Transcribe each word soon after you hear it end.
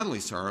godly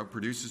sorrow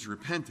produces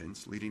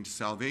repentance, leading to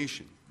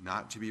salvation,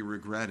 not to be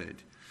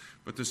regretted.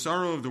 But the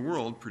sorrow of the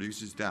world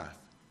produces death.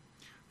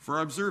 For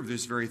observe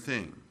this very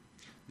thing,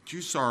 that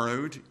you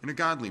sorrowed in a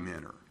godly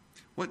manner.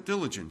 What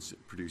diligence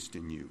it produced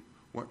in you,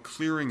 what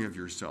clearing of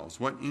yourselves,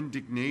 what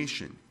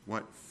indignation,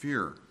 what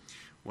fear,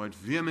 what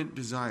vehement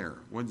desire,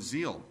 what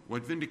zeal,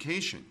 what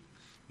vindication.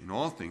 In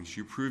all things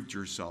you proved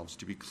yourselves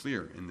to be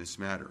clear in this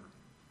matter.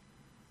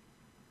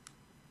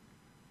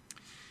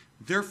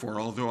 Therefore,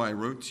 although I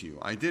wrote to you,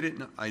 I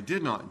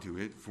did not do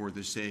it for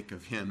the sake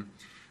of him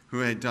who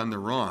had done the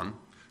wrong,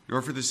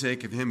 nor for the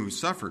sake of him who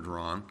suffered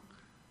wrong,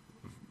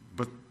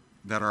 but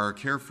that our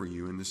care for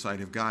you in the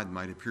sight of God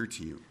might appear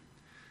to you.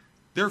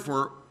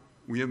 Therefore,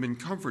 we have been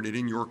comforted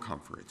in your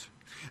comfort,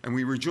 and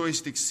we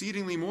rejoiced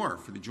exceedingly more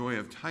for the joy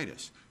of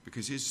Titus,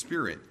 because his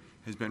spirit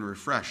has been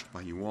refreshed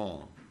by you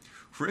all.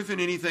 For if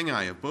in anything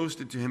I have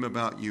boasted to him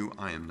about you,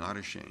 I am not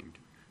ashamed.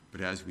 But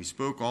as we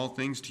spoke all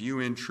things to you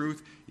in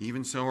truth,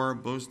 even so our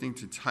boasting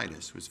to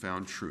Titus was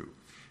found true.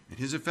 And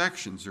his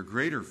affections are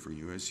greater for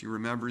you as he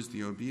remembers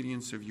the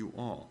obedience of you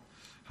all,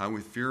 how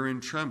with fear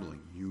and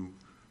trembling you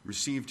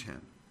received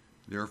him.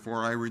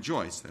 Therefore I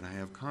rejoice that I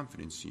have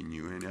confidence in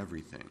you in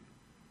everything.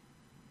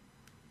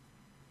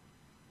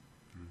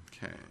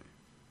 Okay,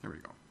 there we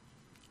go.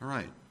 All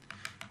right.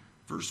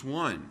 Verse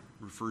 1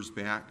 refers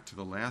back to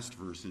the last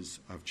verses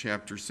of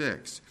chapter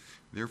 6.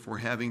 Therefore,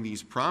 having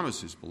these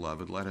promises,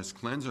 beloved, let us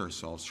cleanse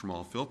ourselves from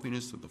all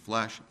filthiness of the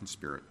flesh and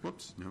spirit.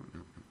 Whoops, no.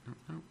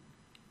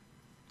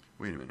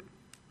 Wait a minute.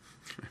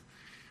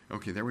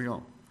 Okay, there we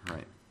go. All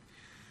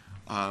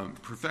right.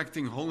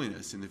 Perfecting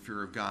holiness in the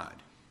fear of God.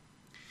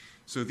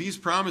 So these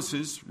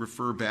promises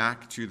refer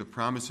back to the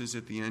promises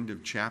at the end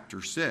of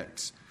chapter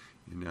 6,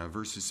 in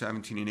verses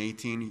 17 and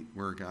 18,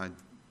 where God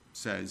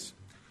says,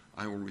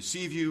 I will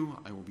receive you,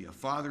 I will be a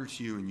father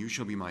to you, and you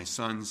shall be my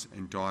sons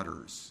and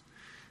daughters.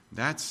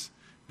 That's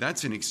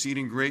an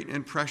exceeding great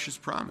and precious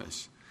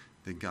promise,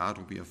 that God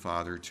will be a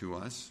father to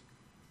us.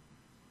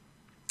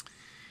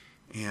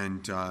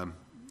 And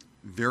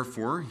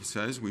therefore, he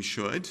says, we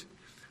should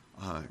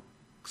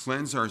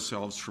cleanse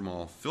ourselves from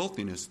all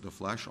filthiness of the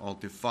flesh, all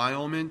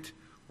defilement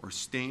or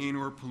stain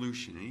or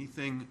pollution,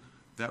 anything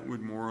that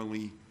would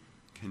morally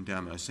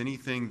condemn us,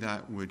 anything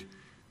that would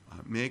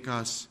make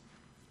us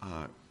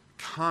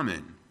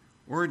common,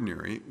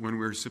 ordinary, when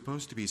we're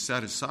supposed to be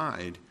set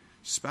aside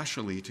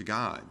specially to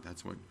God.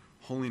 That's what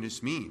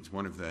holiness means.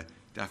 One of the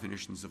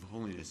definitions of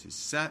holiness is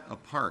set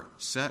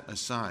apart, set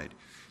aside,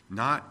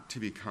 not to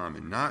be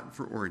common, not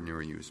for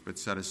ordinary use, but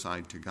set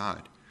aside to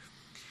God.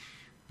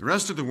 The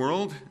rest of the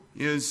world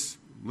is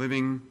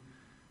living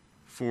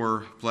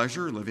for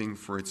pleasure, living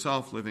for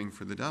itself, living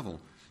for the devil,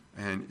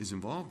 and is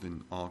involved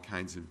in all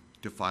kinds of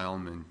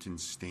defilement and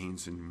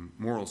stains and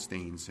moral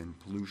stains and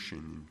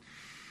pollution.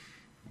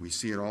 We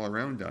see it all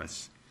around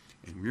us.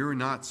 And we're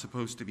not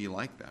supposed to be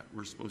like that.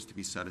 We're supposed to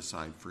be set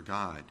aside for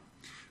God.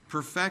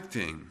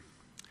 Perfecting,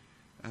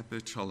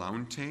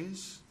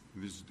 epitalauntes,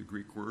 this is the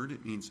Greek word.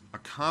 It means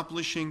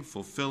accomplishing,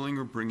 fulfilling,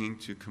 or bringing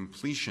to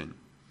completion.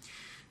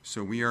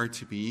 So we are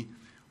to be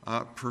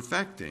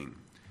perfecting.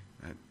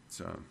 That's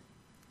a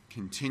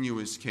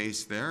continuous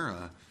case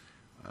there.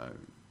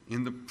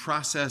 In the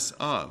process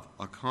of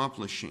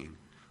accomplishing,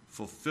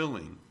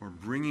 fulfilling, or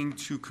bringing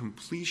to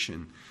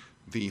completion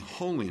the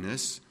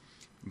holiness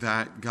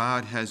that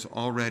God has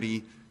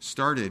already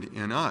started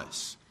in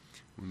us.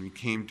 When we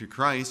came to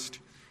Christ,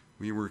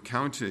 we were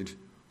counted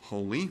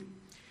holy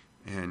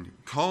and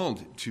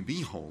called to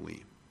be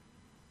holy.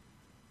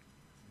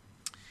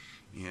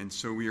 And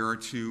so we are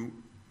to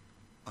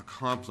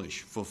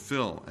accomplish,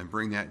 fulfill, and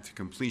bring that to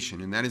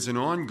completion. And that is an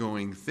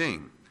ongoing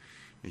thing.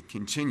 It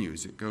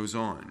continues, it goes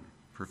on,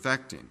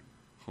 perfecting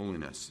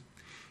holiness.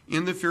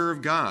 In the fear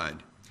of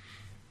God,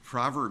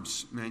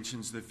 Proverbs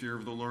mentions the fear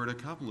of the Lord a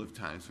couple of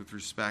times with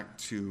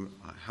respect to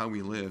how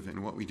we live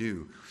and what we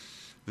do.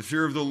 The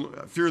fear of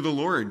the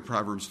Lord,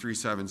 Proverbs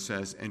 3:7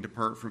 says, and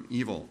depart from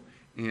evil.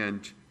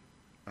 And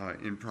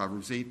in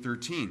Proverbs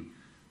 8:13,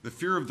 the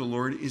fear of the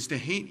Lord is to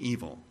hate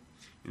evil.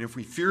 And if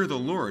we fear the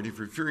Lord, if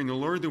we're fearing the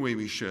Lord the way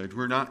we should,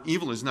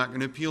 evil is not going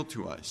to appeal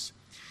to us.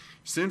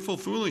 Sinful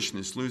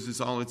foolishness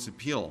loses all its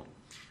appeal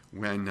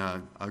when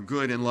a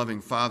good and loving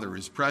Father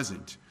is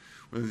present.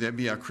 Whether that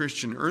be a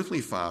Christian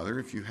earthly father,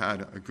 if you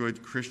had a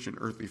good Christian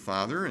earthly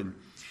father,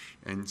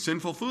 and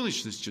sinful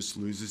foolishness just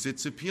loses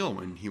its appeal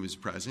when he was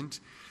present.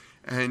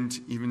 And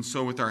even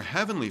so with our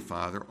heavenly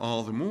Father,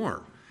 all the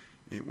more.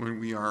 When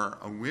we are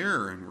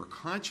aware and we're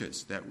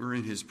conscious that we're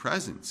in his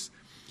presence,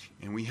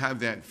 and we have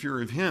that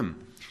fear of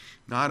him,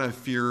 not a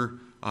fear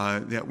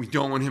that we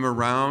don't want him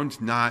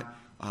around, not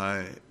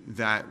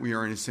that we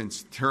are in a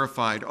sense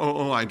terrified,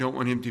 I don't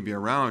want him to be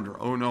around,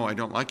 or oh no, I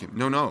don't like him.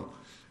 No,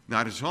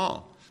 not at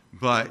all.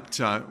 But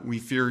we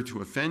fear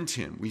to offend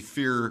him. We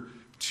fear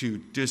to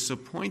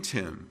disappoint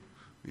him.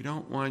 We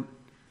don't want,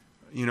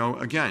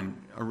 again,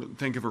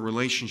 think of a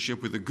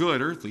relationship with a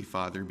good earthly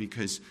father,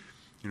 because,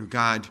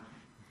 God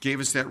gave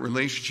us that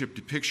relationship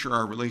to picture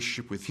our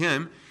relationship with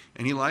him,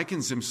 and he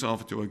likens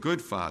himself to a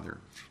good father.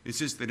 It's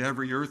just that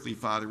every earthly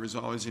father is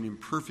always an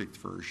imperfect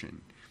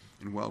version,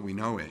 and well, we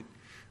know it.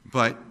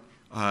 But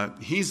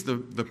he's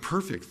the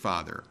perfect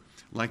father,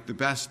 like the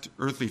best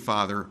earthly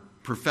father,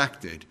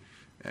 perfected,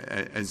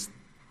 as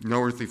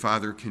no earthly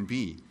father can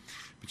be.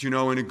 But in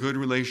a good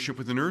relationship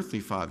with an earthly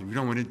father, you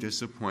don't want to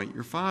disappoint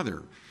your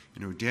father.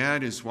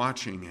 Dad is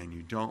watching, and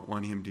you don't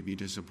want him to be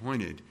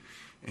disappointed.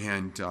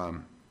 And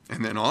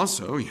then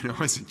also,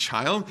 as a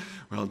child,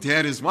 well,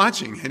 Dad is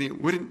watching, and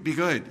it wouldn't be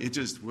good. It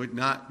just would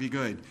not be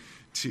good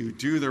to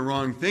do the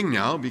wrong thing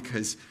now,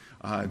 because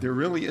there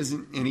really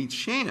isn't any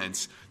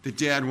chance that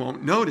Dad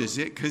won't notice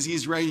it, because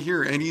he's right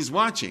here and he's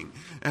watching.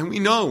 And we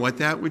know what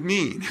that would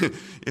mean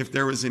if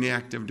there was an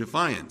act of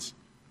defiance.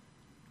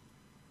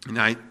 And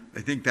I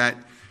think that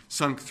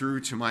sunk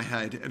through to my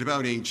head at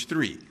about age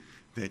 3,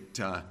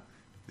 that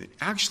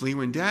actually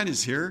when Dad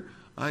is here,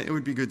 it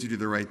would be good to do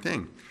the right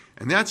thing.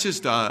 And that's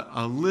just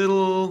a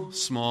little,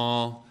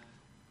 small,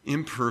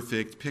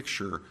 imperfect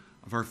picture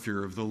of our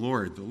fear of the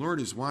Lord. The Lord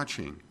is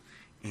watching,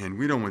 and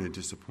we don't want to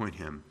disappoint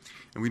him.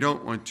 And we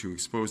don't want to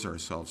expose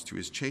ourselves to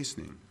his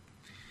chastening.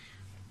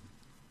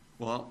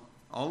 Well,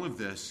 all of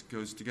this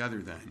goes together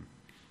then.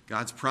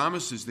 God's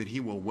promise is that he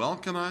will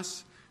welcome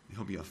us,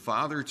 he'll be a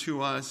father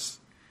to us,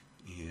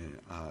 and,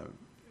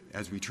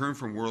 as we turn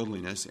from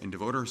worldliness and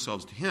devote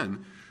ourselves to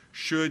him,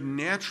 should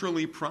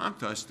naturally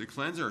prompt us to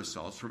cleanse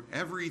ourselves from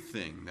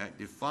everything that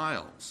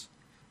defiles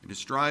and to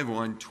strive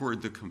on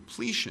toward the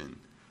completion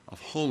of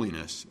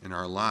holiness in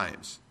our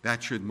lives.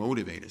 That should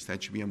motivate us.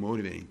 That should be a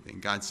motivating thing.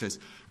 God says,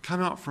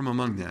 come out from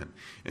among them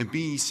and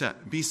be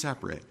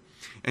separate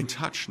and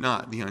touch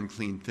not the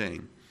unclean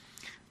thing.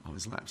 I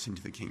always lapse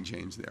into the King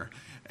James there.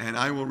 And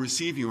I will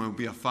receive you and will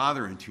be a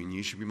father unto you, and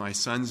you shall be my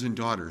sons and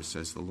daughters,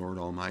 says the Lord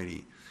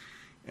Almighty.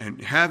 And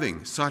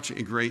having such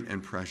a great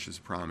and precious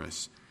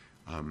promise,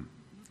 and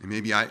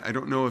maybe I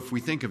don't know if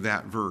we think of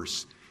that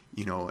verse,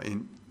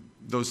 in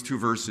those two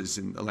verses,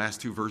 in the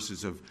last two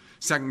verses of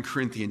 2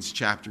 Corinthians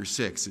chapter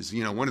 6 is,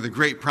 one of the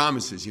great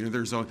promises.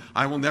 There's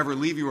I will never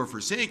leave you or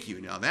forsake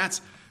you. Now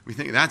we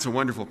think that's a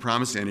wonderful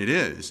promise, and it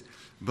is.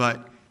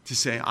 But to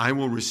say, I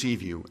will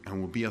receive you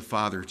and will be a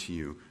father to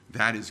you,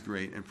 that is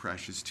great and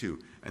precious too.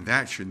 And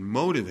that should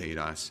motivate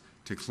us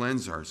to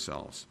cleanse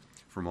ourselves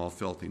from all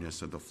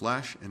filthiness of the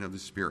flesh and of the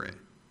spirit.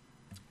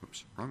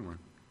 Oops, wrong one.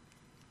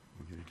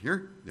 We'll get it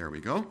here. There we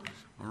go.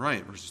 All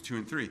right, verses 2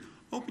 and 3.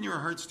 Open your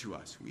hearts to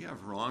us. We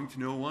have wronged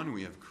no one.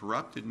 We have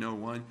corrupted no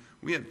one.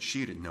 We have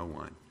cheated no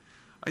one.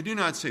 I do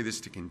not say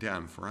this to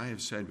condemn, for I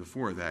have said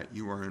before that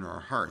you are in our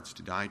hearts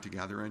to die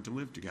together and to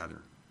live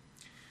together.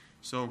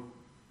 So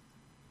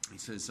he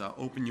says,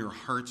 open your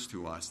hearts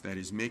to us. That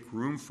is, make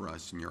room for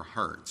us in your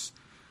hearts.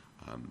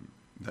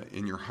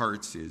 In your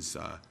hearts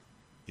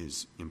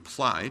is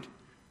implied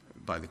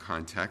by the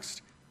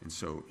context, and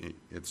so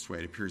it's the way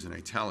it appears in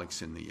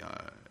italics in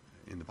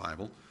the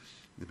Bible,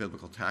 the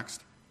biblical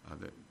text.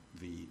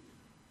 The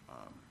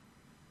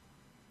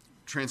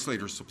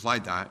translators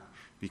supplied that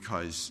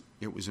because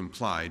it was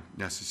implied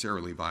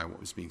necessarily by what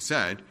was being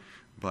said,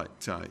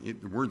 but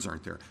the words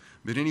aren't there.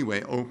 But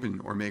anyway,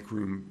 open or make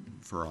room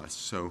for us.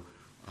 So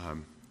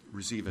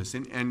receive us.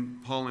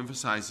 And Paul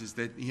emphasizes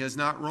that he has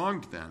not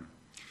wronged them.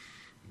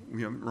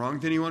 We haven't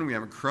wronged anyone. We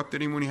haven't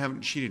corrupted anyone. We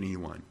haven't cheated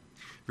anyone.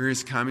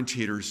 Various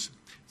commentators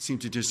seem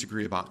to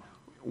disagree about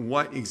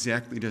what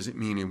exactly does it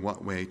mean, in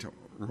what way to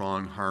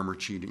wrong, harm, or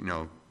cheat,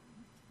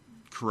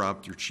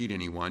 corrupt or cheat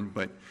anyone.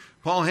 But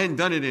Paul hadn't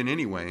done it in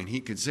any way, and he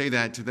could say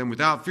that to them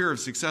without fear of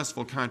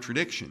successful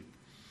contradiction.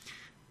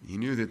 He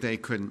knew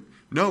that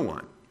no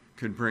one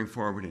could bring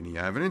forward any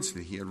evidence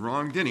that he had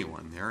wronged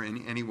anyone there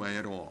in any way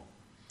at all.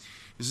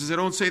 He says, I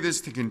don't say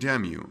this to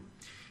condemn you.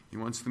 He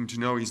wants them to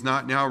know he's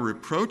not now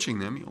reproaching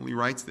them. He only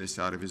writes this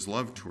out of his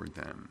love toward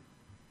them.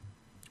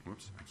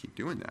 Whoops, I keep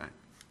doing that.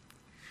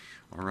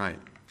 All right.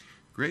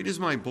 Great is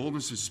my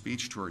boldness of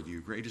speech toward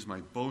you. Great is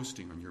my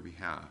boasting on your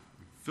behalf.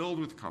 I'm filled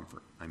with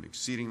comfort. I'm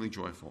exceedingly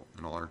joyful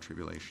in all our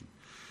tribulation.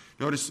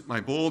 Notice my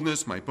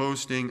boldness, my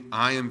boasting.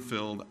 I am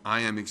filled.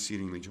 I am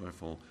exceedingly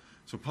joyful.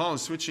 So Paul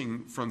is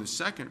switching from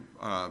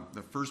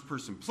the first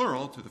person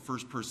plural to the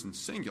first person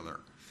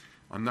singular.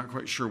 I'm not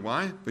quite sure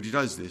why, but he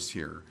does this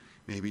here.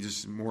 Maybe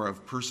just more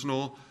of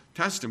personal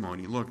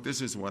testimony. Look,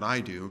 this is what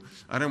I do.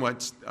 I don't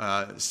want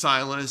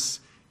Silas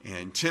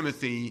and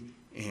Timothy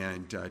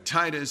and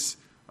Titus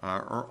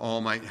are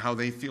all how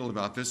they feel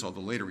about this,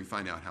 although later we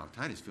find out how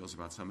Titus feels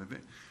about some of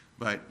it.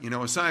 But,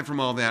 aside from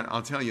all that,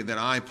 I'll tell you that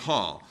I,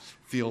 Paul,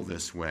 feel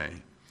this way.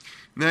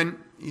 And then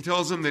he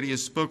tells them that he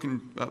has spoken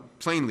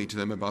plainly to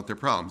them about their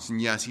problems.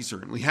 And yes, he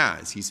certainly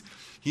has.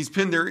 He's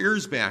pinned their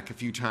ears back a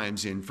few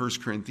times in 1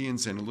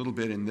 Corinthians and a little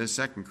bit in this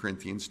 2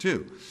 Corinthians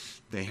too.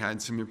 They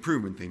had some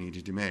improvement they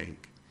needed to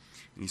make.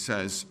 And he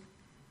says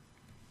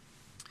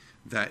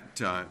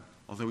that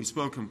although he's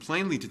spoken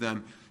plainly to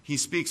them, he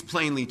speaks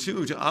plainly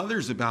too to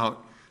others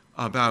about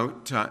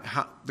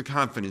how, the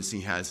confidence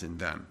he has in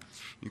them.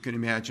 You can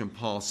imagine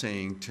Paul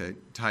saying to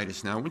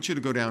Titus, now I want you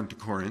to go down to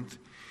Corinth.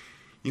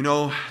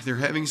 they're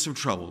having some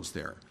troubles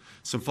there.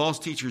 Some false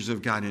teachers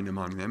have got in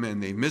among them,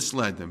 and they've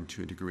misled them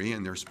to a degree,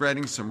 and they're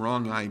spreading some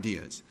wrong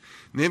ideas.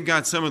 And they've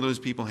got some of those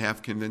people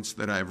half convinced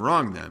that I've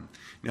wronged them.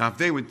 Now, if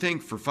they would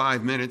think for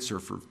 5 minutes or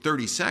for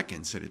 30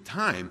 seconds at a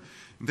time,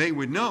 they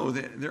would know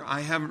that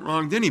I haven't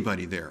wronged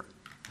anybody there.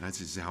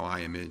 That's how I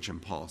imagine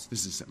Paul.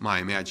 This is my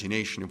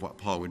imagination of what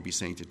Paul would be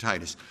saying to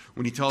Titus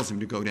when he tells him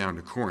to go down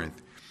to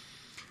Corinth.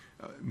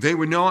 They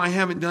would know I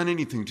haven't done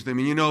anything to them.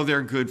 And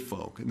they're good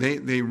folk.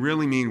 They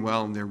really mean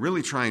well, and they're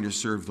really trying to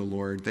serve the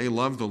Lord. They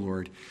love the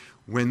Lord.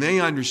 When they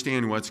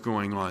understand what's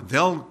going on,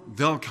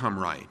 they'll come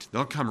right.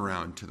 They'll come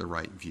around to the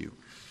right view.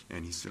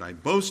 And he said, I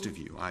boast of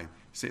you. I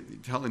say,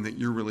 tell him that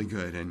you're really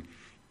good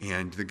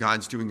and that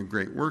God's doing a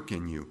great work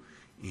in you.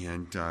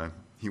 And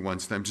he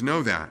wants them to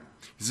know that.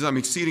 He says, I'm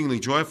exceedingly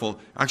joyful.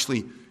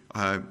 Actually,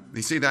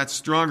 they say that's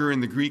stronger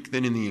in the Greek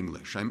than in the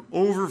English. I'm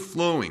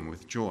overflowing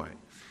with joy.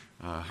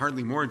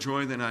 Hardly more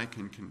joy than I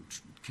can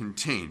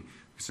contain,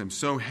 because I'm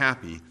so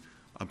happy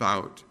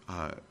about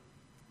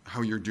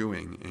how you're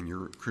doing in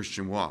your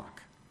Christian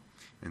walk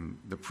and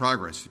the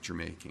progress that you're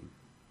making.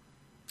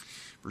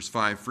 Verse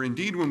 5, for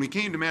indeed when we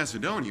came to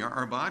Macedonia,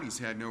 our bodies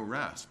had no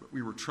rest, but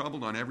we were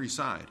troubled on every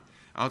side.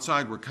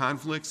 Outside were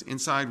conflicts,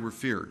 inside were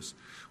fears.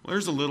 Well,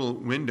 there's a little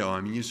window.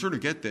 You sort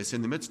of get this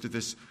in the midst of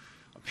this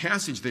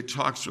passage that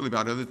talks really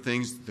about other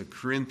things, the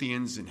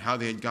Corinthians and how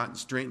they had gotten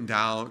straightened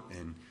out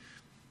and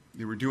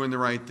they were doing the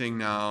right thing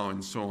now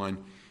and so on,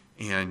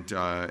 and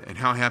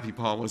how happy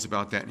Paul was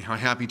about that and how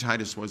happy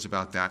Titus was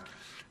about that.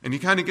 And you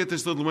kind of get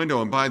this little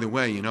window. And by the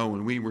way,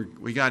 when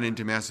we got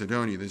into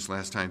Macedonia this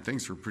last time,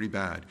 things were pretty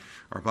bad.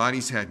 Our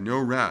bodies had no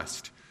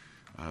rest,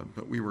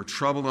 but we were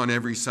troubled on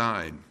every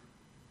side.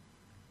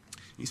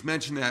 He's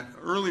mentioned that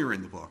earlier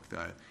in the book,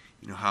 that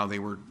how they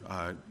were,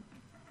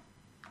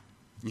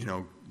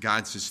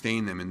 God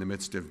sustained them in the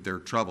midst of their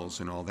troubles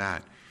and all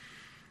that.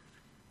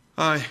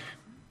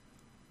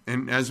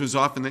 And as was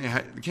often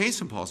the case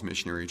in Paul's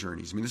missionary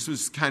journeys, this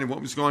was kind of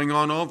what was going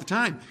on all the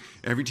time.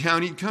 Every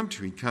town he'd come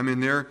to, he'd come in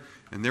there,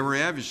 and there were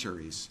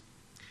adversaries.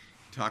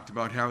 He talked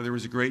about how there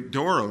was a great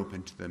door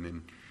open to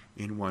them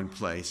in one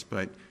place,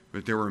 but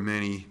there were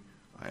many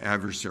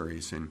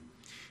adversaries. And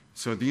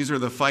so these are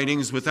the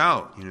fightings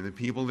without, the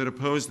people that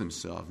oppose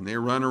themselves. And they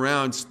run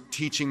around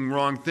teaching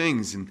wrong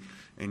things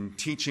and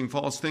teaching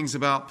false things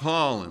about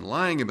Paul and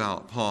lying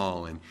about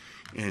Paul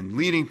and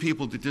leading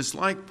people to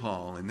dislike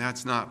Paul, and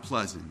that's not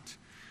pleasant.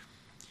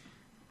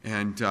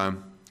 And, of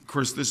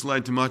course, this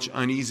led to much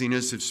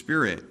uneasiness of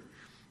spirit.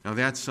 Now,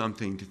 that's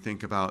something to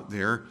think about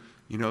there.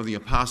 The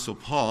Apostle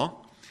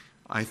Paul,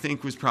 I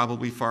think, was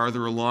probably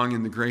farther along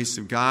in the grace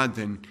of God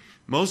than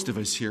most of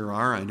us here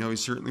are. I know he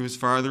certainly was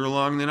farther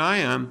along than I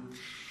am.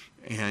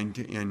 And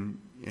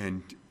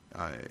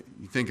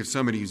you think of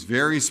somebody who's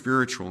very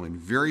spiritual and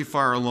very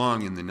far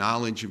along in the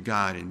knowledge of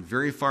God and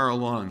very far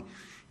along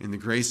in the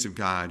grace of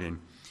God. And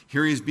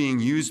here he's being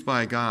used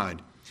by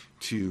God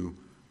to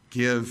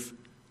give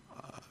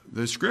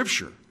the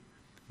Scripture.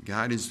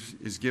 God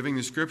is giving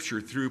the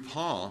Scripture through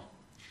Paul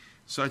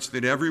such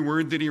that every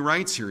word that he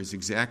writes here is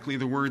exactly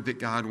the word that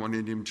God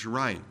wanted him to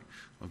write.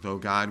 Although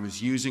God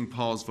was using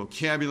Paul's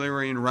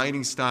vocabulary and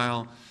writing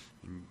style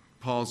and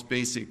Paul's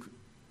basic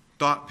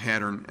thought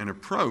pattern and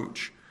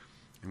approach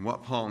and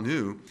what Paul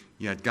knew,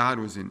 yet God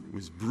was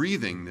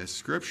breathing this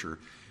Scripture.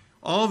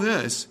 All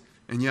this,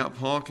 and yet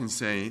Paul can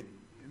say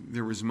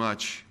there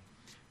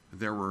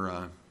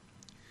were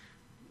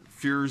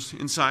fears,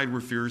 inside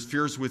were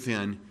fears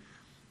within.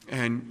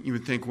 And you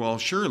would think, well,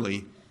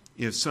 surely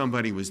if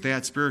somebody was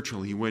that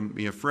spiritual, he wouldn't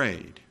be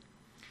afraid.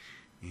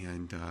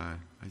 And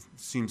it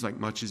seems like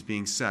much is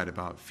being said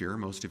about fear.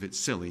 Most of it's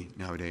silly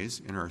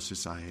nowadays in our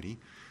society.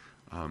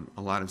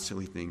 A lot of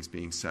silly things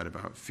being said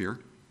about fear.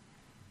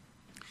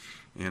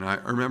 And I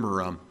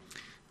remember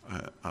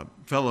a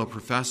fellow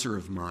professor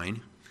of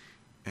mine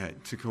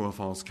at Toccoa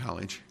Falls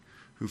College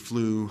who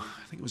flew,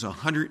 I think it was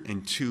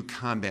 102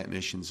 combat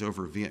missions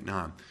over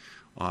Vietnam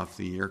off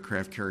the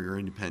aircraft carrier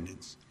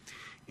Independence,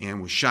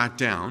 and was shot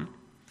down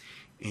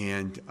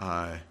and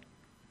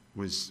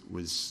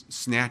was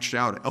snatched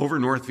out over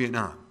North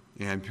Vietnam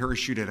and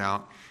parachuted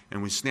out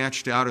and was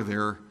snatched out of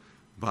there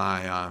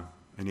by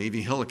a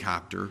Navy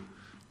helicopter.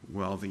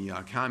 Well, the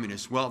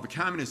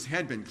communists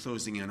had been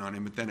closing in on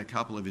him, but then a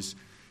couple of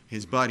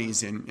his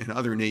buddies and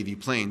other Navy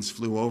planes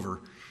flew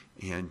over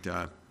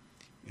and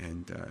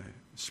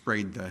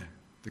sprayed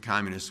the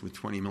communists with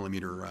 20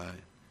 millimeter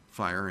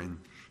fire, and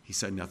he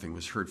said nothing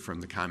was heard from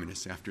the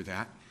communists after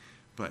that.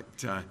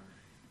 But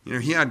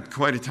he had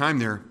quite a time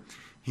there.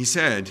 He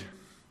said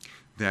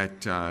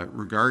that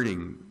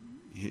regarding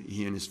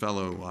he and his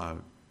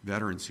fellow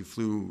veterans who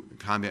flew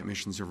combat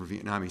missions over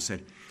Vietnam, he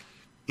said,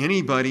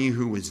 anybody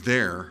who was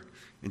there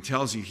and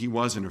tells you he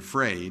wasn't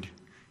afraid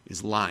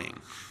is lying.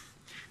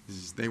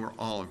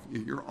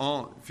 You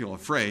all feel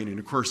afraid, and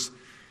of course,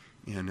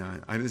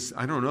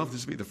 I don't know if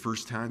this will be the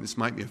first time. This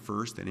might be a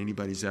first that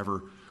anybody's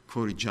ever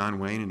quoted John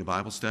Wayne in a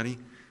Bible study.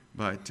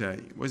 But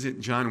was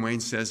it John Wayne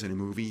says in a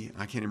movie?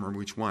 I can't remember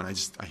which one.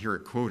 I hear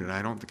it quoted.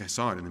 I don't think I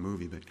saw it in the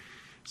movie, but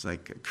It's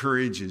like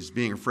courage is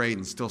being afraid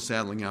and still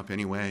saddling up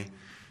anyway,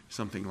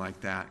 something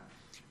like that.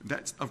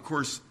 That's, of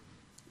course,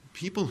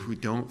 people who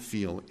don't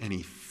feel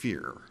any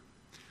fear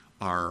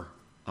are,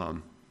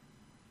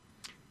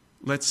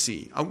 let's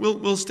see,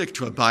 we'll stick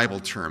to a Bible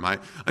term.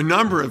 A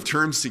number of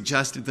terms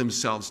suggested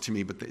themselves to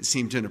me, but they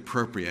seemed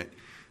inappropriate.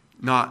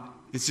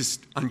 It's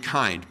just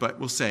unkind, but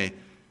we'll say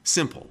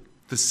simple,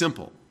 the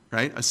simple,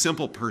 right? A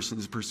simple person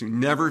is a person who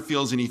never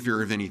feels any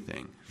fear of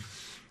anything.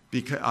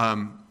 Because,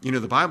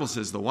 the Bible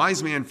says the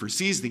wise man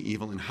foresees the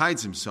evil and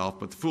hides himself,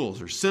 but the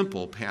fools are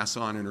simple, pass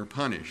on, and are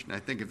punished. And I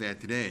think of that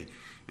today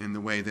in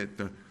the way that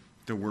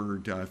the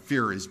word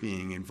fear is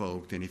being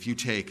invoked. And if you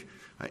take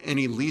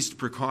any least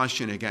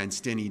precaution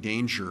against any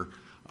danger,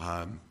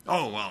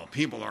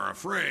 people are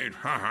afraid,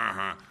 ha, ha,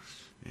 ha.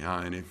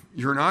 Yeah, and if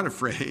you're not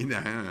afraid,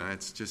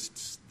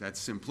 that's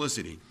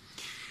simplicity.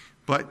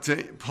 But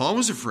Paul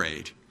was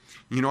afraid.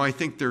 I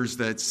think there's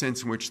that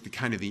sense in which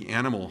the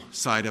animal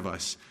side of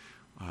us,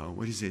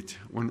 what is it?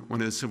 One of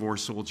the Civil War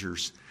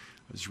soldiers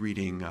I was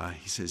reading,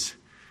 he says,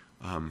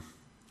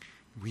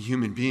 we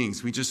human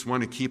beings, we just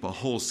want to keep a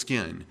whole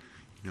skin.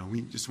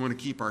 We just want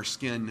to keep our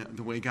skin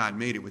the way God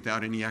made it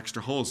without any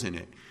extra holes in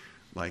it,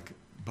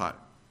 but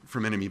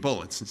from enemy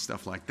bullets and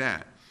stuff like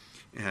that.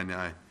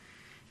 And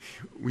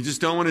we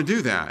just don't want to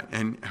do that.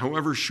 And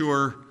however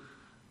sure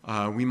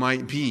we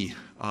might be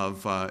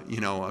of,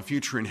 a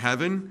future in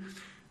heaven,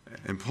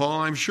 and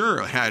Paul, I'm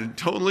sure, had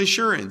total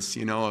assurance,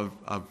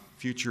 of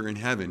future in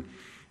heaven,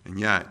 and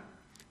yet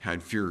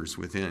had fears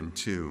within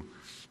too,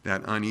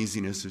 that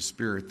uneasiness of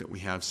spirit that we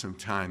have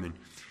sometime.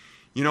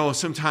 And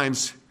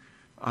sometimes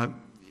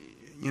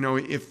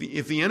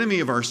if the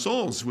enemy of our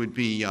souls would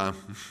be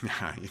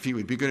if he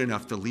would be good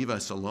enough to leave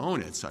us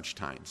alone at such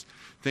times,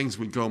 things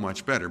would go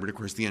much better. But of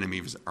course the enemy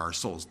of our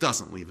souls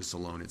doesn't leave us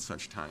alone at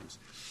such times.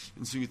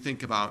 And so you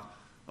think about,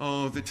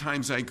 the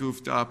times I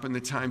goofed up, and the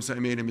times I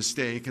made a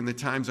mistake, and the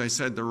times I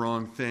said the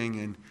wrong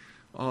thing, and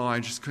I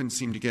just couldn't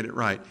seem to get it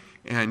right.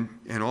 And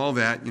all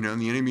that,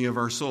 the enemy of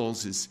our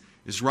souls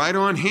is right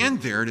on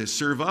hand there to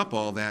serve up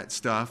all that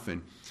stuff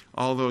and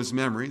all those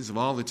memories of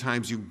all the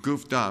times you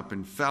goofed up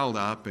and fouled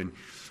up. And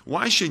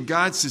why should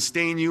God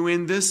sustain you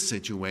in this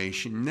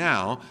situation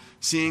now,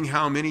 seeing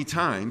how many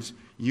times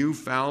you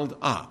fouled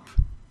up?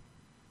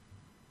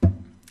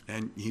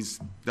 And he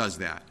does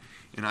that.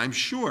 And I'm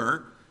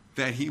sure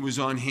that he was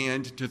on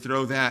hand to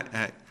throw that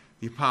at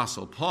the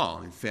Apostle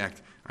Paul. In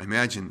fact,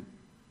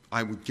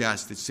 I would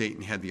guess that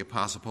Satan had the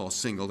Apostle Paul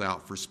singled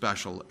out for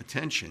special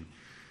attention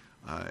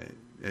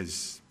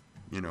as,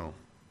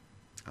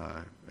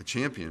 a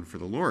champion for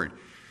the Lord.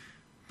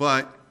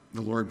 But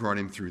the Lord brought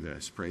him through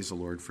this. Praise the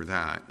Lord for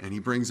that. And he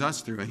brings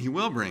us through, and he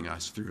will bring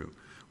us through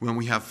when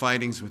we have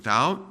fightings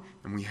without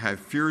and we have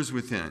fears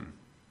within.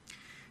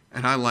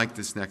 And I like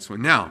this next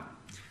one. Now,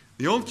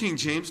 the old King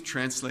James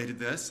translated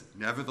this,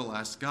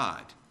 nevertheless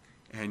God.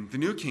 And the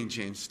New King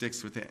James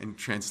sticks with it and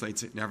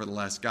translates it,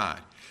 nevertheless God.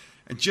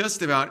 And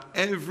just about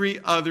every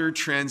other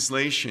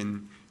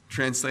translation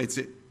translates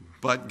it,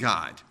 but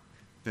God.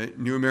 The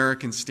New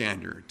American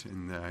Standard,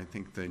 and I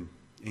think the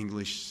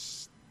English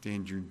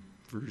Standard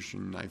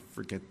Version, I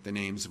forget the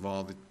names of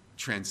all the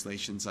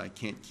translations, I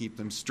can't keep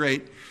them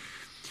straight.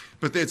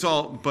 But it's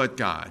all, but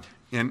God.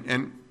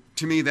 And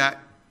to me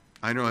that,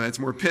 I know that's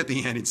more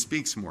pithy and it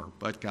speaks more,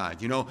 but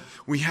God.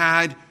 We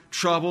had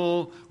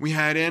trouble, we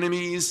had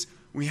enemies,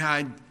 we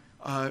had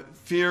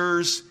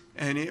fears,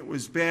 and it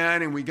was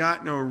bad, and we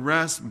got no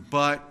rest,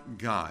 but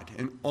God.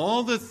 And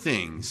all the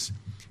things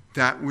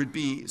that would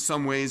be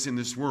some ways in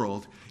this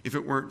world if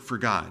it weren't for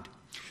God.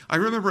 I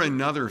remember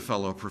another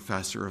fellow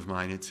professor of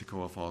mine at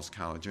Toccoa Falls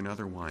College,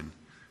 another one,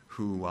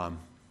 who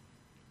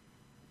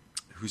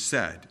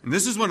said, and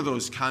this is one of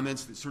those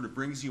comments that sort of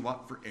brings you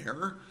up for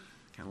air,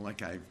 kind of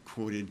like I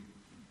quoted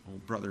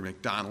old Brother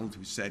MacDonald,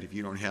 who said, if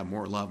you don't have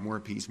more love,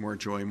 more peace, more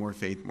joy, more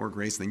faith, more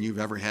grace than you've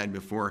ever had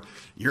before,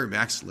 you're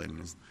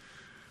backslidden.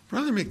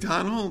 Brother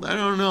MacDonald, I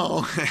don't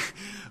know.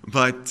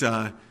 But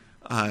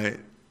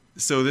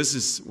so this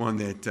is one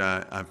that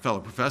a fellow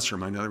professor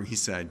of mine, he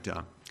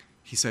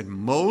said,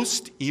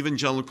 most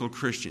evangelical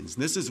Christians,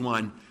 and this is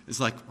one, it's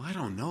like, well, I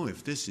don't know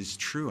if this is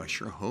true. I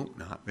sure hope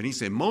not. But he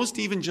said, most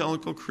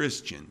evangelical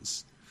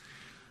Christians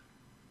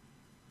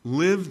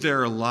live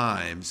their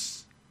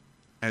lives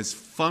as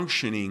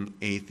functioning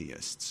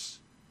atheists.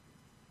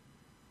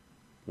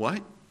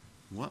 What?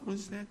 What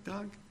was that,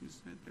 Doug?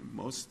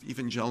 Most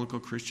evangelical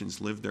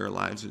Christians live their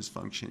lives as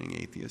functioning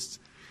atheists.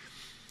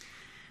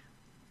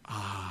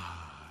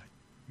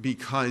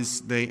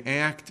 Because they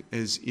act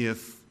as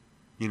if,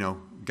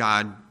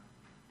 God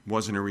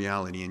wasn't a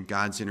reality and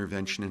God's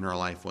intervention in our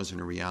life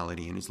wasn't a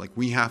reality. And it's like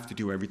we have to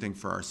do everything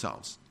for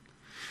ourselves.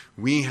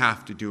 We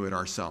have to do it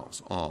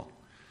ourselves, all.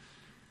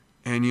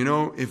 And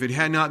if it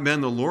had not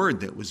been the Lord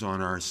that was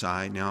on our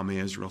side, now may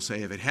Israel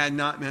say, if it had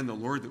not been the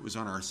Lord that was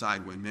on our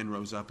side when men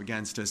rose up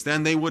against us,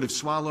 then they would have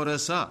swallowed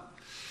us up.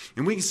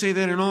 And we can say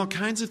that in all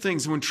kinds of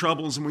things when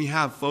troubles and we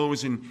have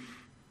foes. And,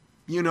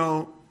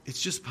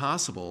 it's just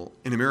possible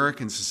in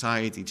American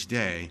society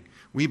today,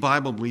 we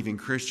Bible-believing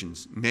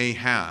Christians may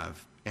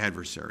have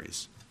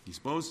adversaries. You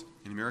suppose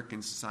in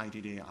American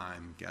society today,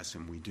 I'm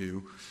guessing we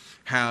do,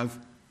 have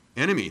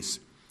enemies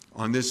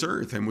on this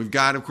earth. And we've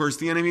got, of course,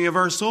 the enemy of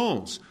our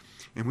souls.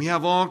 And we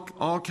have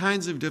all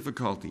kinds of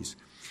difficulties.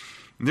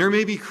 And there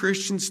may be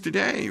Christians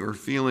today who are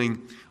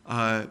feeling,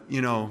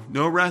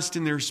 no rest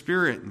in their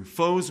spirit and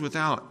foes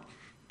without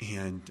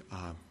and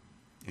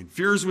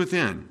fears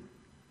within.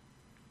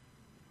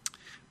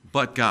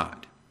 But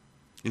God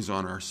is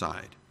on our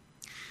side.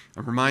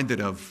 I'm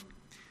reminded of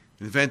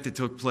an event that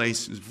took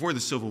place. It was before the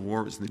Civil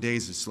War. It was in the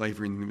days of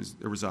slavery. And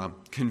there was a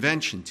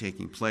convention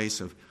taking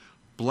place of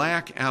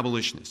black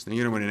abolitionists. Now,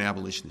 you know what an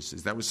abolitionist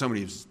is. That was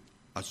somebody who's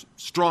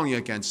strongly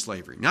against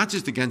slavery. Not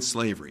just against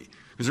slavery,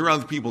 because there were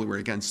other people who were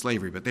against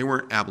slavery, but they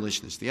weren't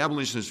abolitionists. The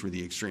abolitionists were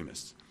the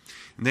extremists.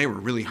 And they were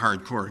really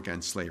hardcore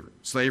against slavery.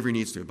 Slavery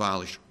needs to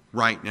abolish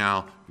right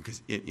now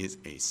because it is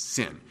a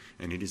sin,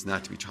 and it is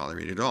not to be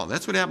tolerated at all.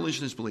 That's what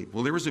abolitionists believe.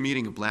 Well, there was a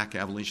meeting of black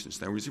abolitionists.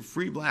 There was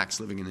free blacks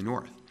living in the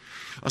North.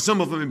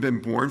 Some of them had been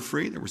born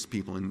free. There were some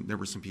people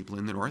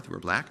in the North who were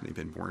black, and they'd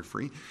been born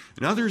free.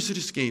 And others had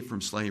escaped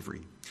from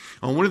slavery.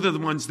 One of the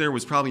ones there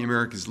was probably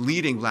America's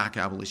leading black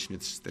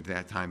abolitionist at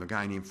that time, a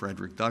guy named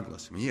Frederick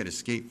Douglass. He had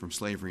escaped from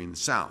slavery in the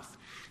South,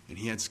 and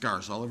he had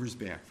scars all over his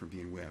back from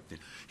being whipped.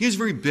 And he was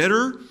very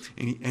bitter,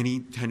 and he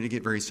tended to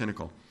get very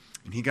cynical.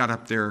 And he got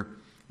up there,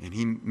 and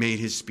he made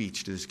his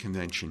speech to this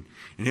convention.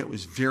 And it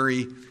was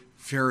very,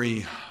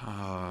 very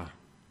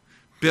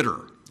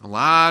bitter. A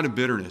lot of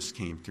bitterness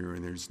came through,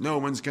 and there's no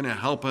one's going to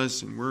help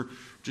us, and we're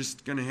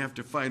just going to have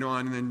to fight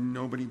on, and then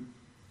nobody,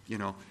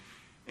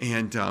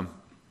 And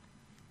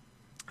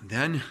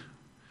then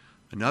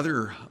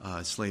another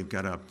slave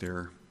got up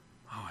there.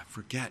 Oh, I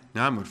forget.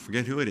 Now I'm going to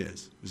forget who it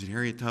is. Was it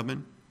Harriet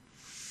Tubman?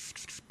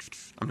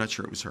 I'm not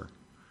sure it was her.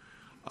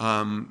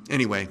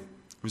 Anyway,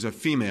 it was a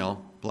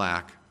female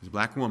black. It was a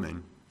black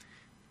woman.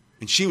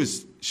 And she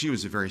was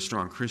a very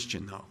strong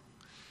Christian, though.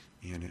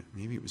 And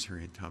maybe it was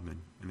Harriet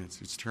Tubman. And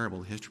it's terrible.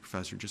 The history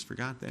professor just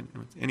forgot that.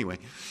 Anyway,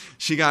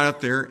 she got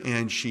up there,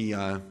 and she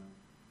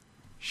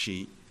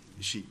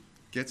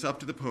gets up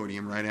to the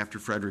podium right after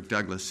Frederick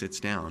Douglass sits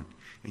down.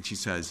 And she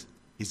says,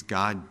 "Is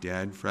God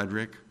dead,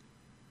 Frederick?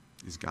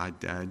 Is God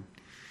dead?"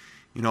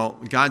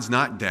 God's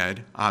not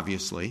dead,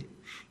 obviously.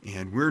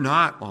 And we're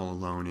not all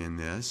alone in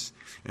this.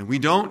 And we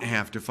don't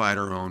have to fight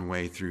our own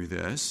way through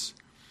this.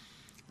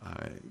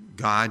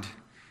 God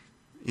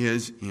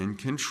is in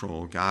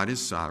control. God is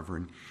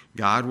sovereign.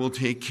 God will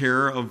take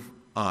care of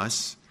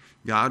us.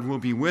 God will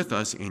be with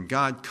us, and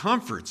God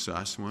comforts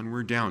us when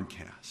we're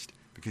downcast,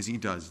 because he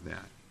does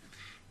that.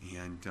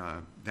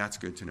 And that's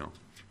good to know.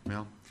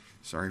 Well,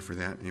 sorry for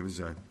that. It was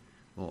a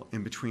little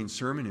in-between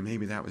sermon, and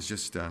maybe that was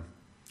just a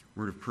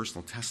word of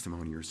personal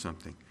testimony or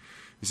something.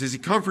 He says, he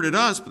comforted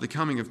us by the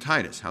coming of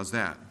Titus. How's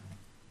that?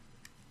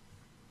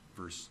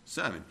 Verse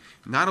 7.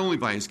 Not only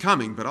by his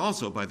coming, but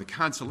also by the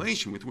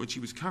consolation with which he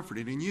was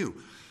comforted in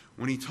you,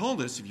 when he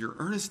told us of your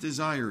earnest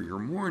desire, your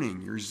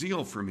mourning, your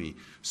zeal for me,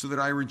 so that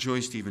I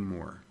rejoiced even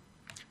more.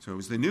 So it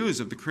was the news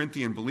of the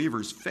Corinthian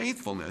believers'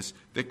 faithfulness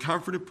that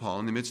comforted Paul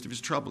in the midst of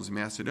his troubles in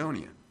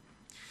Macedonia.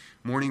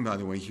 Mourning, by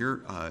the way,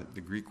 here,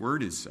 the Greek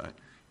word is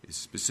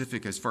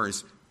specific as far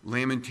as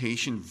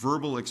lamentation,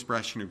 verbal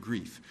expression of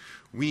grief.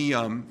 We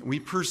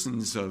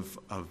persons of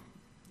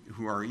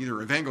who are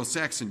either of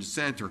Anglo-Saxon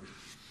descent or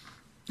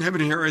have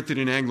inherited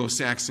an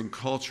Anglo-Saxon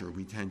culture,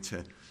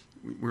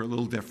 we're a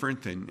little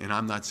different, and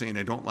I'm not saying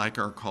I don't like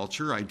our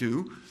culture, I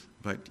do,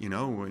 but,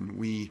 when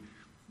we,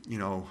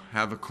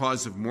 have a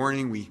cause of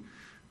mourning,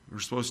 we're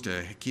supposed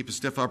to keep a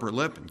stiff upper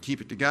lip and keep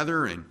it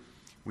together, and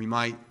we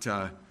might do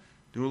a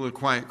little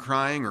quiet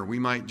crying, or we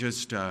might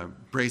just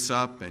brace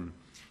up and,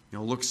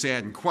 look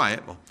sad and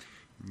quiet. Well,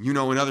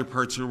 in other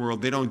parts of the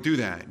world, they don't do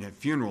that, and at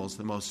funerals,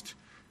 the most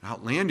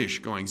outlandish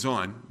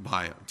goings-on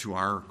to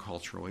our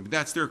cultural way, but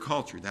that's their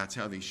culture. That's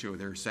how they show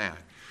they're sad.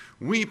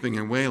 Weeping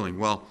and wailing,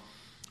 well,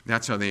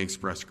 that's how they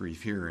express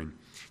grief here, and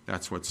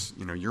that's what's,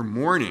 you're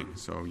mourning,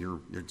 so you're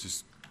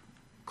just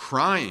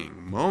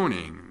crying,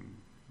 moaning,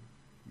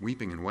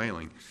 weeping and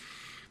wailing,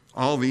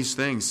 all these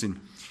things, and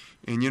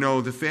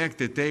the fact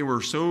that they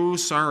were so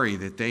sorry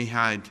that they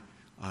had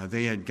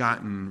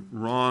gotten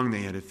wrong,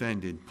 they had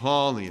offended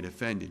Paul, they had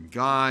offended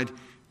God,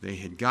 they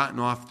had gotten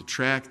off the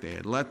track, they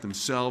had let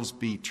themselves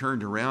be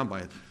turned around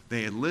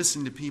they had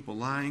listened to people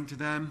lying to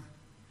them.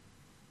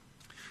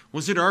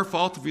 Was it our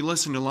fault if we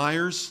listened to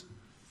liars?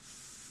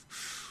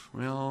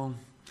 Well,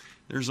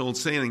 there's an old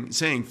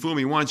saying, fool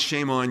me once,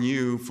 shame on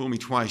you, fool me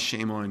twice,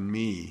 shame on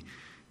me.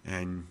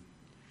 And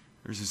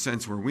there's a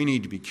sense where we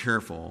need to be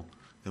careful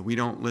that we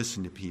don't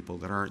listen to people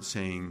that aren't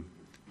saying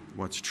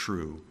what's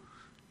true.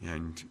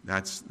 And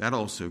that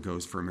also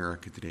goes for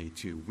America today,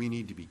 too. We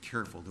need to be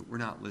careful that we're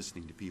not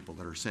listening to people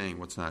that are saying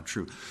what's not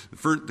true.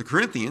 The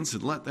Corinthians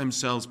had let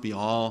themselves be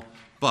all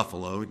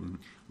buffaloed and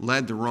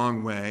led the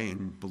wrong way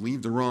and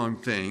believed the wrong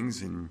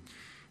things and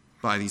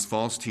by these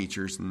false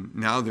teachers, and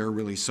now they're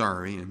really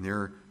sorry, and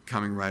they're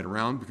coming right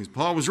around because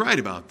Paul was right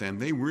about them.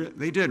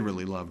 They did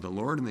really love the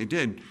Lord, and they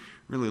did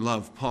really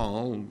love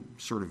Paul,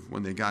 sort of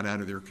when they got out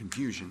of their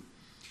confusion.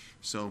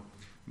 So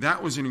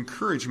That was an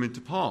encouragement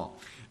to Paul.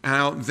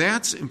 Now,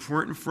 that's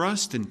important for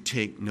us to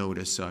take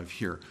notice of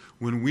here.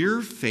 When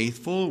we're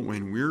faithful,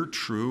 when we're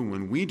true,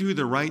 when we do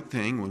the right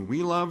thing, when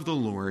we love the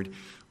Lord,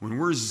 when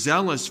we're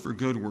zealous for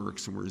good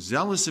works, and we're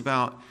zealous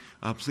about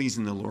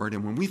pleasing the Lord,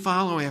 and when we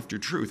follow after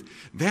truth,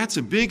 that's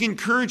a big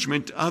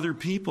encouragement to other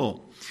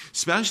people,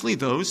 especially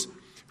those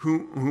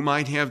who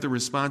might have the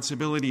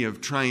responsibility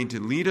of trying to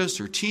lead us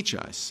or teach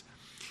us.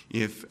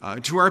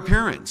 To our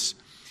parents,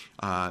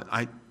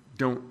 I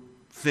don't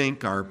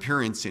think our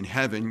parents in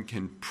heaven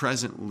can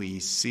presently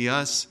see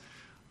us.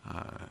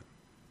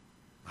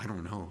 I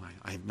don't know.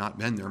 I have not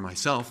been there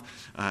myself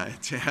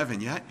to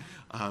heaven yet.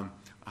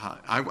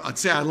 I'd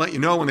say I'd let you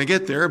know when I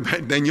get there,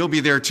 but then you'll be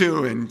there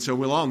too, and so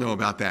we'll all know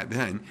about that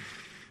then.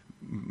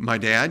 My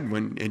dad,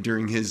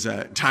 during his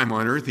time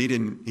on earth, he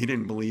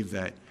didn't believe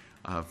that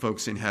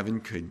folks in heaven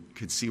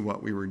could see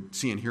what we were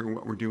seeing here,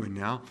 what we're doing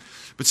now.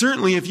 But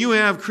certainly, if you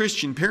have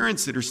Christian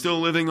parents that are still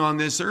living on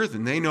this earth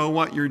and they know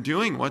what you're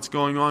doing, what's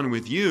going on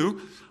with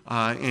you,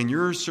 and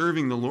you're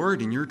serving the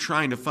Lord and you're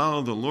trying to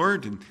follow the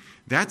Lord, and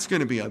that's going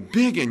to be a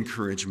big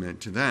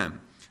encouragement to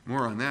them.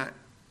 More on that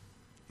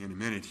in a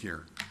minute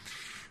here.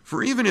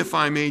 For even if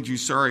I made you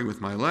sorry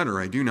with my letter,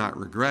 I do not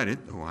regret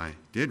it, though I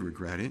did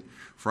regret it.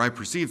 For I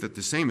perceive that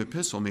the same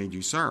epistle made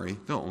you sorry,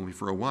 though only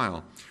for a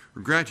while.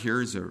 Regret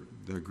here is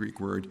the Greek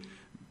word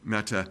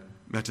metamelomai.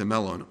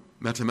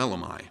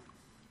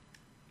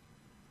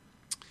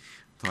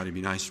 Thought it'd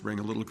be nice to bring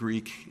a little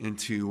Greek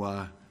into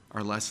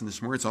our lesson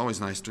this morning. It's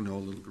always nice to know a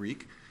little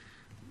Greek.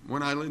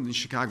 When I lived in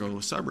Chicago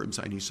suburbs,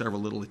 I knew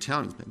several little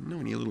Italians, but no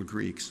any little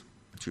Greeks.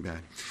 Too bad.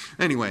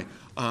 Anyway,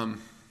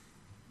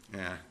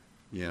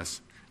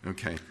 yes,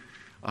 okay.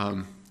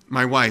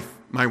 My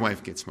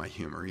wife gets my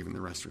humor. Even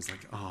the rest of us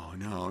like, oh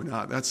no,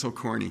 that's so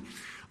corny.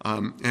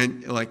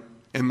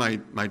 And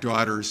my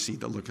daughters see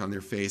the look on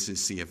their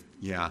faces, see if,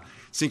 yeah.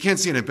 So you can't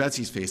see it on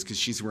Betsy's face because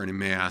she's wearing a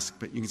mask,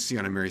 but you can see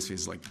on Mary's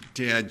face, like,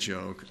 dad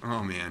joke.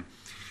 Oh, man.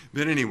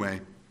 But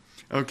anyway,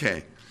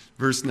 okay,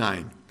 verse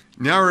 9.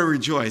 Now I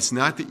rejoice,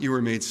 not that you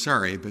were made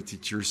sorry, but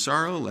that your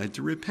sorrow led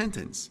to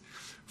repentance.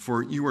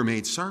 For you were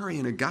made sorry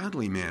in a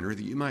godly manner,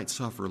 that you might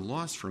suffer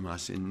loss from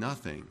us in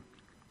nothing.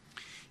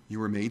 You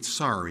were made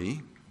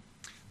sorry.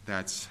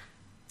 That's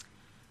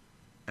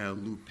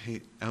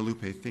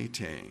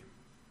elupethete.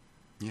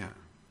 Yeah,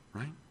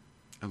 right?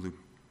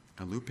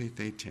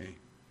 Elupethete,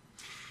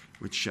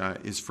 which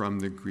is from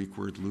the Greek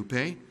word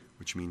lupe,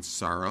 which means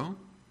sorrow.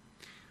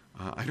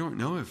 I don't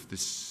know if the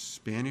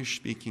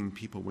Spanish-speaking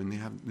people, when they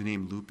have the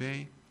name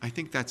lupe, I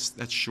think that's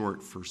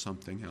short for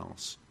something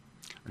else.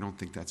 I don't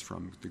think that's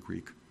from the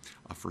Greek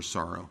for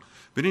sorrow.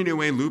 But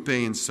anyway, lupe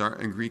in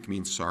Greek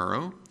means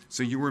sorrow,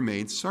 so you were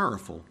made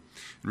sorrowful.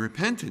 And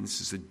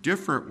repentance is a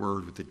different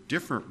word with a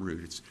different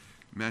root. It's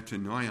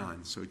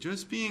metanoion. So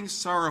just being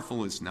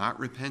sorrowful is not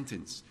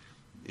repentance.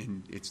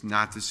 And it's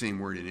not the same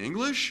word in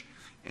English,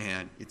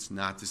 and it's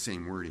not the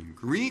same word in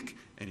Greek,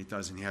 and it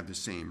doesn't have the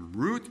same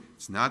root.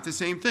 It's not the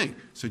same thing.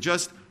 So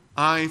just,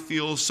 I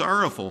feel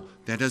sorrowful,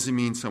 that doesn't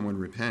mean someone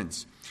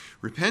repents.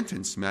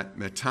 Repentance,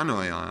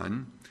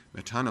 metanoion,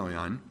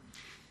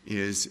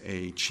 is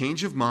a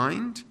change of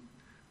mind,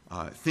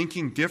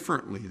 thinking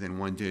differently than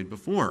one did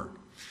before.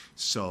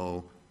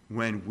 So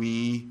when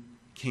we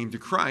came to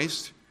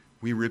Christ,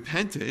 we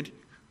repented,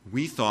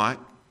 we thought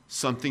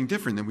something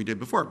different than we did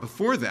before.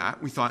 Before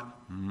that, we thought,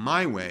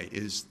 my way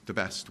is the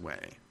best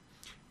way.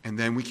 And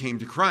then we came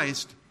to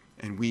Christ,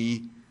 and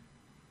we,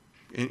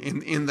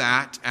 in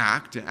that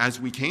act, as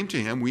we came to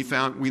him, we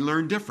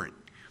learned different.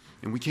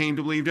 And we came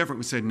to believe different.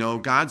 We said, no,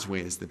 God's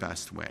way is the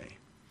best way.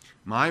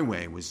 My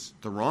way was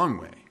the wrong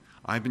way.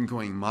 I've been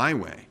going my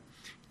way.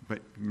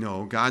 But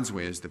no, God's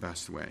way is the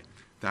best way.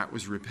 That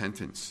was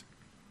repentance.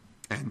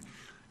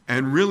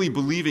 And really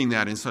believing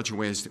that in such a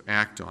way as to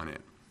act on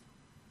it.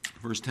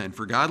 Verse 10,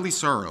 for godly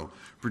sorrow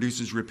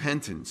produces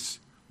repentance,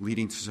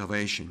 leading to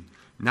salvation,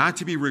 not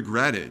to be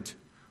regretted,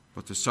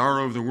 but the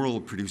sorrow of the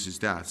world produces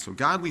death. So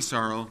godly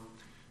sorrow,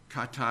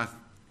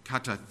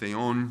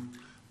 katatheon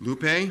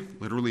lupe,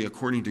 literally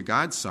according to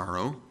God's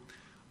sorrow,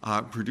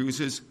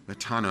 produces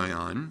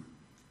metanoion,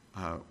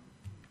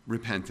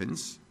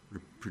 repentance,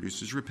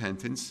 produces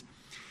repentance,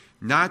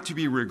 not to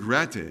be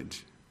regretted,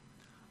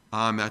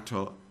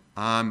 ametameleton.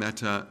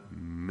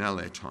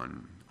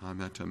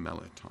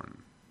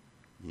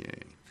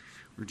 Yay.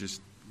 We're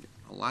just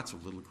lots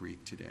of little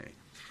Greek today.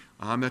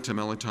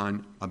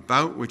 Ametameleton,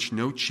 about which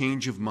no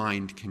change of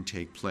mind can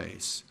take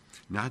place,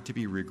 not to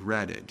be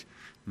regretted,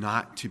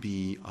 not to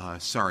be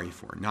sorry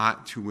for,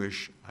 not to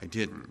wish I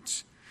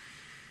didn't.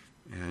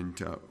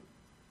 And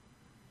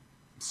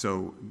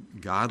so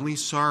godly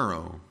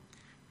sorrow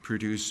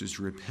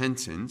produces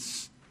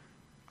repentance,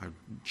 a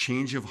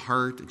change of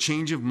heart, a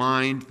change of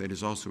mind that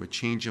is also a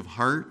change of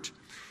heart,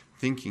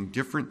 thinking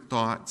different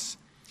thoughts,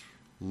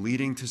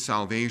 leading to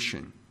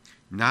salvation,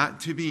 not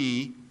to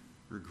be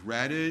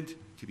regretted,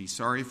 to be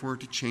sorry for,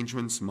 to change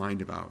one's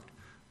mind about.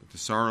 But the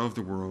sorrow of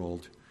the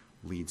world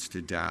leads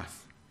to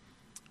death.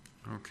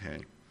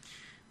 Okay.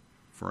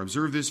 For I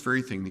observe this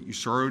very thing, that you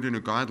sorrowed in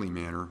a godly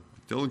manner,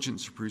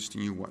 diligence produced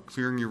in you, what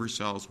clearing of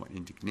yourselves, what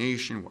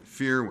indignation, what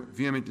fear, what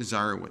vehement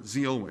desire, what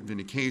zeal, what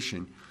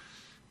vindication.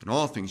 In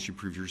all things you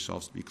prove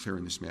yourselves to be clear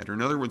in this matter.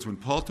 In other words, when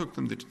Paul took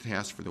them to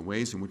task for the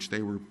ways in which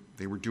they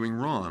were doing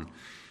wrong,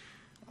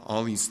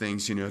 all these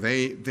things,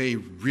 they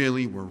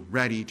really were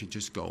ready to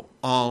just go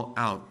all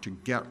out to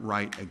get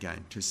right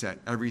again, to set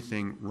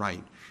everything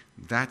right.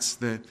 That's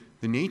the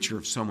nature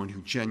of someone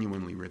who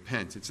genuinely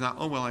repents. It's not,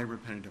 I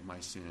repented of my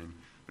sin,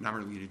 but I'm not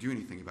really going to do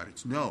anything about it.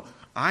 It's, no,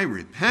 I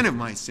repent of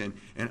my sin,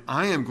 and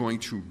I am going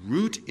to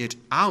root it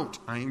out.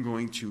 I am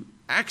going to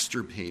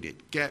extirpate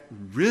it, get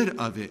rid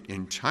of it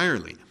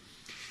entirely.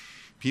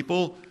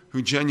 People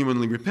who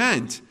genuinely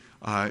repent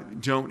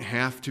don't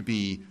have to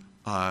be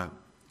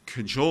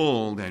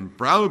cajoled and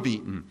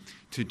browbeaten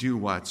to do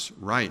what's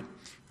right.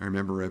 I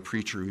remember a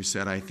preacher who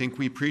said, I think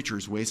we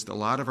preachers waste a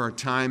lot of our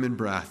time and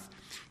breath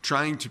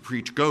trying to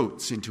preach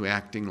goats into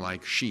acting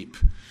like sheep,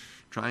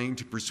 trying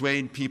to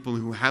persuade people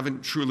who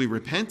haven't truly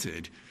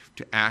repented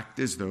to act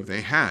as though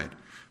they had.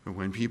 But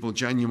when people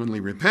genuinely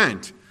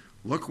repent,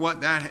 look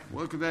what that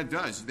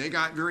does. They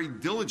got very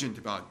diligent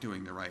about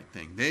doing the right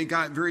thing. They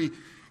got very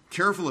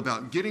careful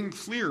about getting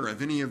clear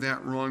of any of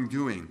that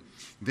wrongdoing.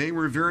 They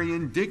were very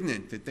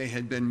indignant that they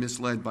had been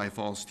misled by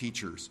false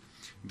teachers.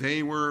 They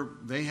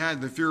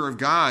had the fear of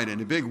God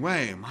in a big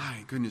way.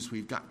 My goodness,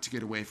 we've got to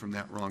get away from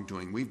that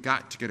wrongdoing. We've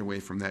got to get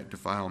away from that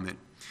defilement.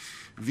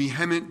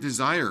 Vehement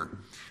desire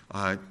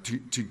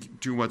to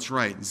do what's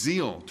right.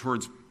 Zeal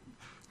towards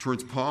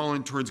Paul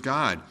and towards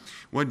God.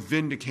 What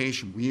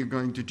vindication. We are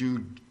going to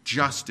do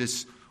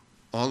justice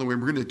all the way.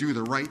 We're going to do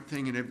the right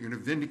thing, and we're going to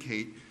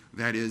vindicate,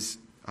 that is,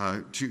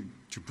 to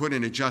put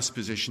in a just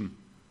position.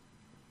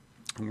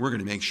 And we're going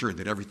to make sure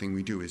that everything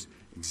we do is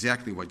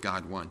exactly what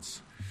God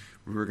wants.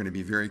 We're going to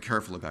be very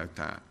careful about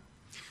that.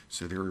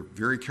 So they're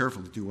very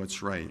careful to do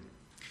what's right.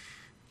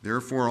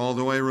 Therefore,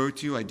 although I wrote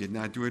to you, I did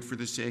not do it for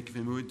the sake of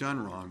him who had done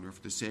wrong, nor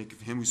for the sake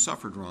of him who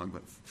suffered wrong,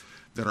 but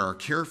that our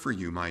care for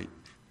you might,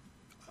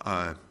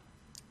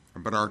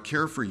 but our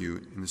care for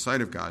you in the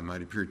sight of God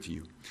might appear to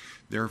you.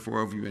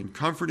 Therefore, have you been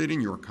comforted in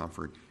your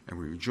comfort, and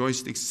we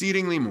rejoiced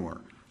exceedingly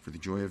more for the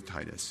joy of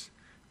Titus,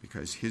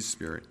 because his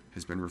spirit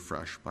has been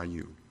refreshed by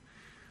you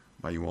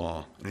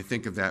all. And I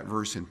think of that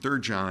verse in 3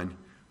 John,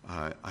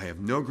 I have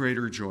no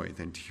greater joy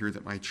than to hear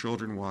that my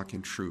children walk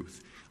in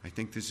truth. I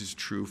think this is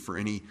true for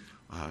any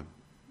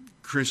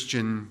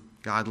Christian,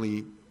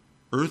 godly,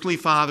 earthly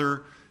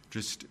father.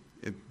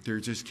 There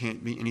just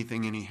can't be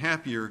anything any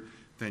happier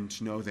than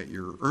to know that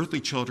your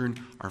earthly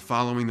children are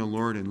following the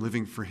Lord and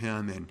living for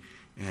him,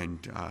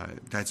 and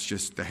that's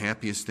just the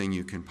happiest thing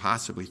you can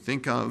possibly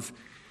think of.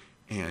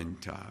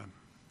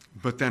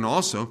 But then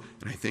also,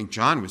 and I think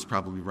John was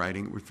probably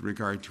writing with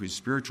regard to his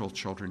spiritual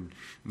children,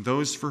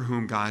 those for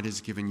whom God has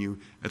given you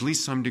at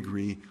least some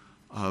degree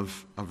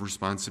of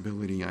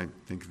responsibility. I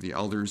think of the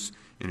elders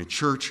in a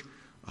church.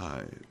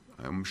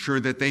 I'm sure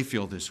that they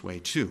feel this way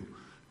too,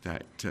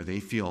 that they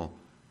feel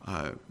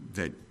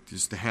that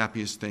just the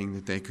happiest thing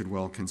that they could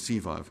well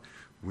conceive of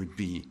would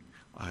be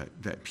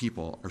that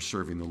people are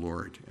serving the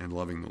Lord and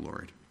loving the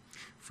Lord.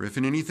 For if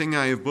in anything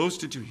I have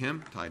boasted to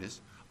him,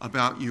 Titus,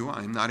 about you,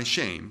 I am not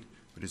ashamed.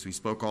 But as we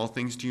spoke all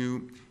things to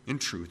you in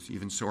truth,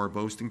 even so our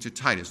boasting to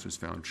Titus was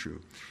found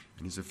true.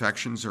 And his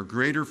affections are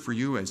greater for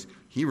you as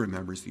he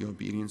remembers the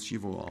obedience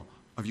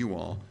of you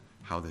all,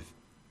 how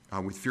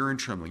with fear and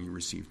trembling you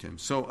received him.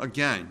 So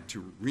again,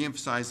 to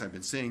reemphasize, I've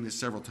been saying this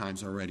several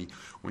times already,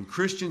 when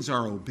Christians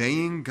are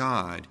obeying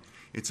God,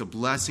 it's a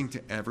blessing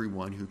to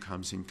everyone who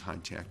comes in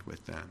contact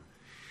with them.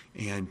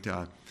 And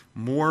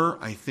more,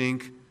 I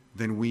think,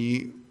 than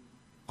we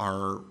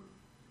are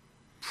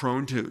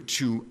prone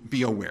to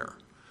be aware.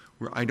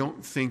 I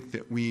don't think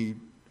that we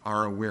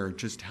are aware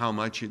just how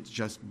much it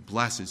just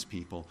blesses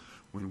people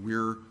when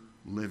we're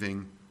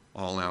living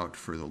all out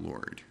for the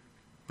Lord.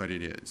 But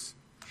it is.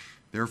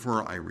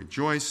 Therefore, I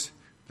rejoice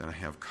that I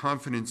have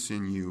confidence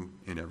in you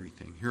in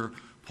everything. Here,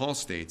 Paul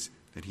states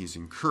that he's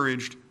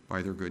encouraged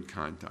by their good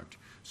conduct.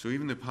 So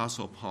even the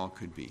Apostle Paul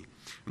could be.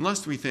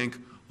 Unless we think,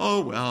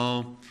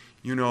 the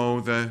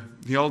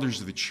elders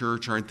of the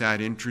church aren't that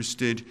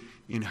interested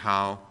in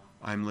how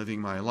I'm living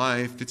my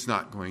life. It's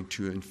not going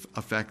to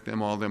affect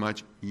them all that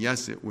much.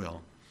 Yes, it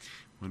will.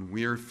 When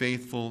we are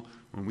faithful,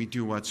 when we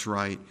do what's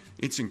right,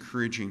 it's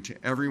encouraging to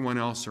everyone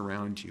else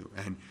around you.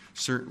 And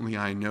certainly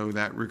I know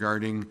that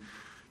regarding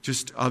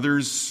just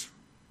other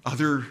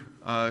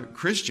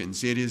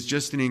Christians. It is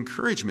just an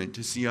encouragement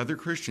to see other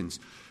Christians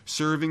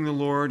serving the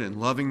Lord and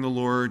loving the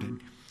Lord.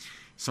 And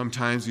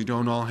sometimes we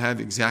don't all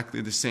have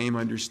exactly the same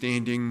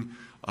understanding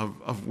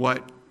of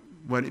what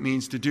it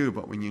means to do.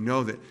 But when you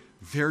know that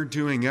they're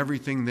doing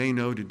everything they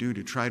know to do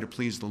to try to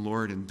please the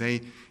Lord, and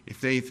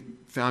if they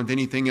found out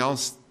anything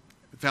else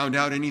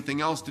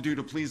to do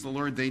to please the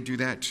Lord, they do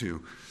that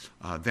too.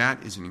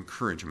 That is an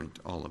encouragement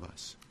to all of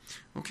us.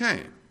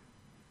 Okay.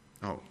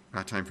 Oh,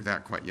 not time for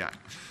that quite yet.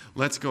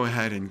 Let's go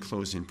ahead and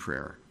close in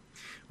prayer.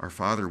 Our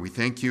Father, we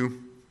thank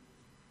you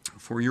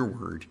for your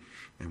word,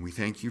 and we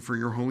thank you for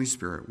your Holy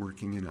Spirit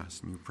working in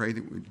us. And we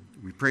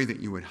pray that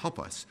you would help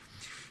us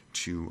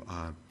to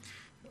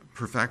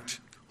perfect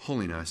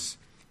holiness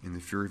in the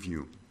fear of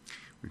you.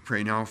 We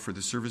pray now for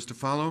the service to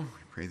follow.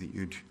 We pray that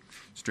you'd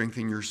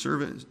strengthen your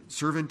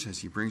servant as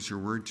he brings your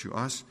word to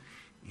us,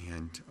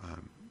 and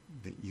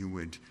that you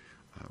would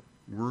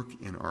work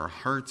in our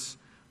hearts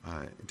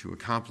to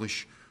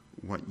accomplish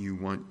what you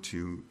want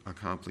to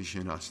accomplish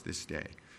in us this day.